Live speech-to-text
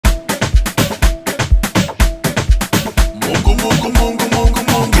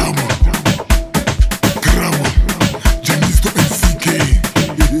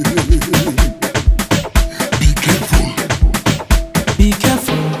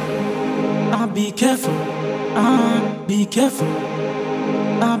careful, be careful,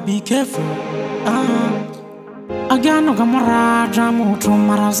 be careful, Agano gamaraja mutu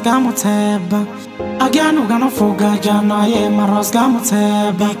maras gamuteba. Agano gano fuga jana ye maras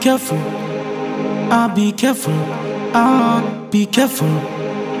gamuteba. Be careful, be careful, be careful,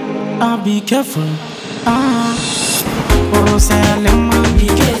 be careful, Oro selema, be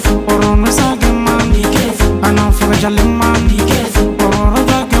careful, Oro nusagema, be careful, Ana fuga jalema, be careful, Oro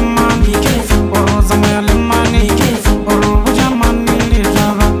dagema, be careful, Oro zamayalema, be careful, Oro jamani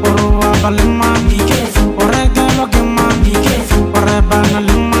liraba, Oro wabalema, be careful, Ore galo gema, be careful, Ore bana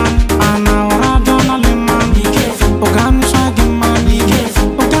lema, Ana ora dona lema, be careful, Ogam shagema, be careful,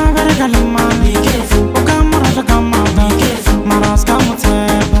 Ogavere galema, be careful, Ogamara jagama, be careful, Maras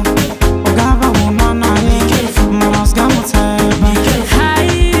gamuteba, Ogava unana, be careful, Maras gamuteba, be careful. Hai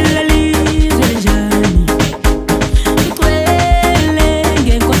lali zojani, ikwele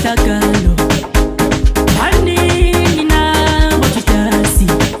ngeko takalo. Hani ina wachitasi,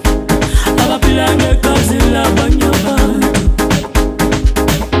 abapilange kazi la banyabatu.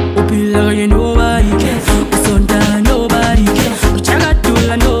 Upilage nobody, usonda nobody,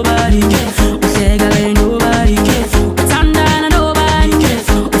 uchagatula nobody, usegale nobody, utandana nobody,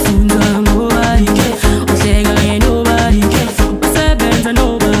 ufunza nobody, usegale nobody, usebenza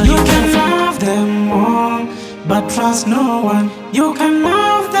nobody. You can love them all, but trust no one. You can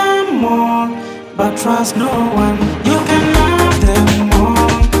love them all, but trust no one. You can love them all,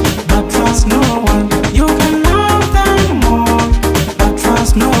 but trust no one. You can love them all, but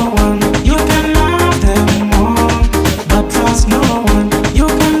trust no one. You can love them all, but trust no one. You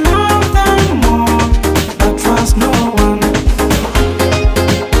can love them all, but trust no one.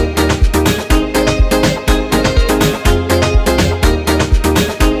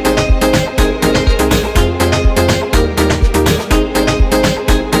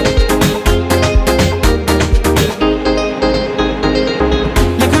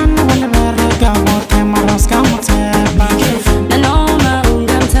 Nanoma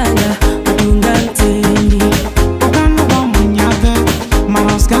ungamtanda, ungamtendi.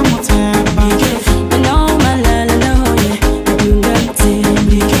 Nanoma la la loye,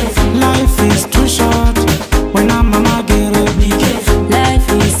 ungamtendi. Life is too short when I'm a girl. Life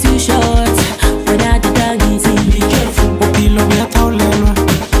is too short, without the doggy. Opilo ya taulelwa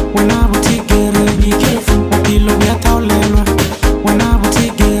when I would take it. Opilo ya taulelwa when I would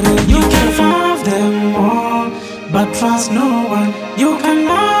take it. You can love them all, but trust no one. You can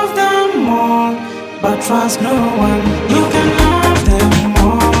love them all, but trust no one. You can love them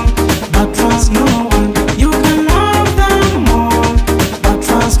all, but trust no one. You can love them all, but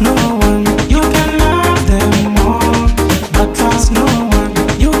trust no one. You can love them all, but trust no one.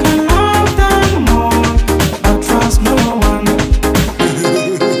 You can love them all, but trust no one.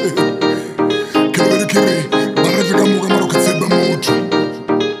 Kiri, barafika muka maro katseba moto.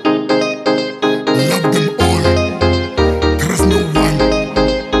 Love them all, trust no one.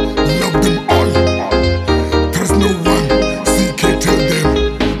 Love them all, trust no one. CK tell them.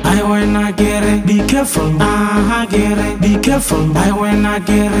 I when I get it, be careful. I get it, be careful. I when I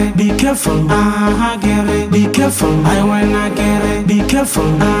get it, be careful. I get it, be careful. I when I get it, be careful.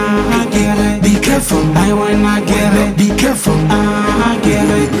 I get it, be careful. I when I get it, be careful. I get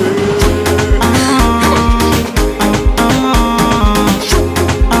it.